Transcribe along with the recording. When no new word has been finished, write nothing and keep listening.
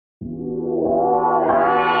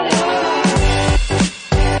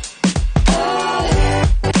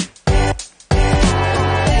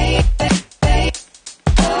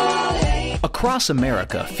Across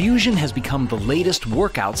America, Fusion has become the latest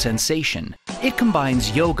workout sensation. It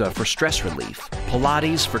combines yoga for stress relief,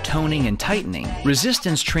 Pilates for toning and tightening,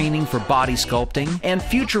 resistance training for body sculpting, and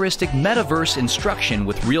futuristic Metaverse instruction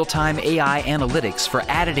with real-time AI analytics for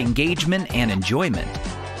added engagement and enjoyment.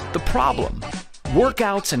 The problem?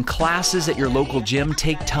 Workouts and classes at your local gym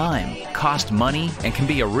take time, cost money, and can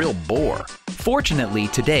be a real bore. Fortunately,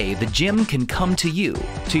 today, the gym can come to you,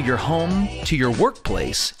 to your home, to your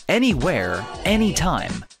workplace, anywhere,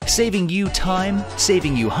 anytime, saving you time,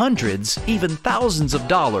 saving you hundreds, even thousands of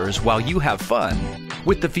dollars while you have fun.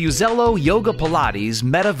 With the Fusello Yoga Pilates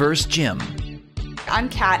Metaverse Gym. I'm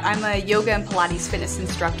Kat. I'm a yoga and Pilates fitness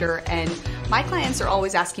instructor, and my clients are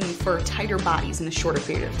always asking me for tighter bodies in a shorter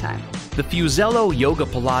period of time. The Fusello Yoga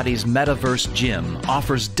Pilates Metaverse Gym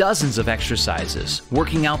offers dozens of exercises,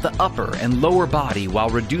 working out the upper and lower body while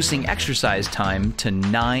reducing exercise time to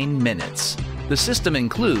 9 minutes. The system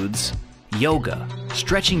includes yoga,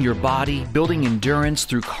 stretching your body, building endurance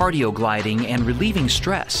through cardio gliding and relieving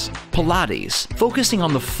stress. Pilates, focusing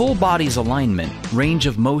on the full body's alignment, range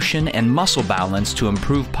of motion, and muscle balance to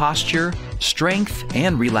improve posture, strength,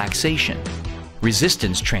 and relaxation.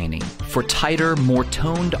 Resistance training, for tighter, more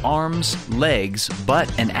toned arms, legs,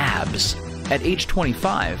 butt, and abs. At age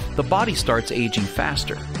 25, the body starts aging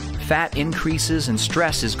faster. Fat increases and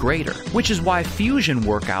stress is greater, which is why fusion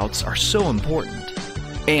workouts are so important.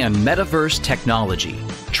 And Metaverse technology,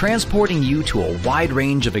 transporting you to a wide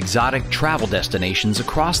range of exotic travel destinations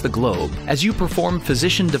across the globe as you perform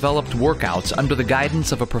physician-developed workouts under the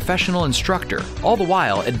guidance of a professional instructor. All the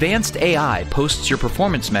while, advanced AI posts your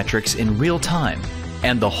performance metrics in real time,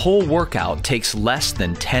 and the whole workout takes less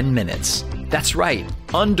than 10 minutes. That's right,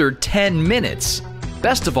 under 10 minutes!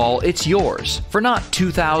 Best of all, it's yours for not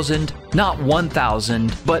 $2,000, not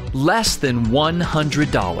 $1,000, but less than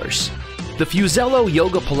 $100. The Fusello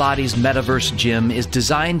Yoga Pilates Metaverse Gym is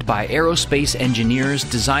designed by aerospace engineers,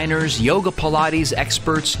 designers, yoga Pilates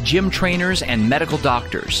experts, gym trainers, and medical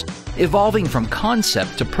doctors, evolving from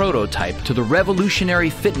concept to prototype to the revolutionary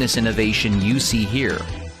fitness innovation you see here.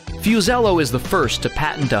 Fusello is the first to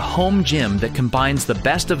patent a home gym that combines the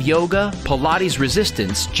best of yoga, Pilates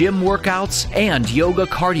resistance, gym workouts, and yoga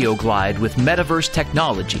cardio glide with Metaverse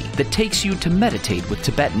technology that takes you to meditate with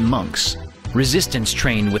Tibetan monks. Resistance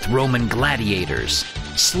train with Roman gladiators,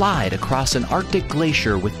 slide across an Arctic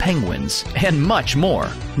glacier with penguins, and much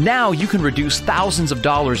more. Now you can reduce thousands of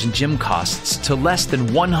dollars in gym costs to less than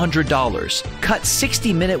 $100, cut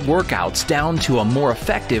 60-minute workouts down to a more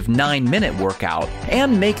effective 9-minute workout,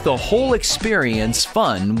 and make the whole experience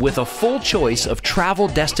fun with a full choice of travel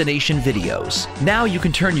destination videos. Now you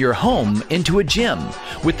can turn your home into a gym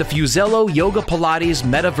with the Fusello Yoga Pilates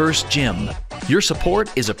Metaverse Gym. Your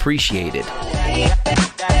support is appreciated.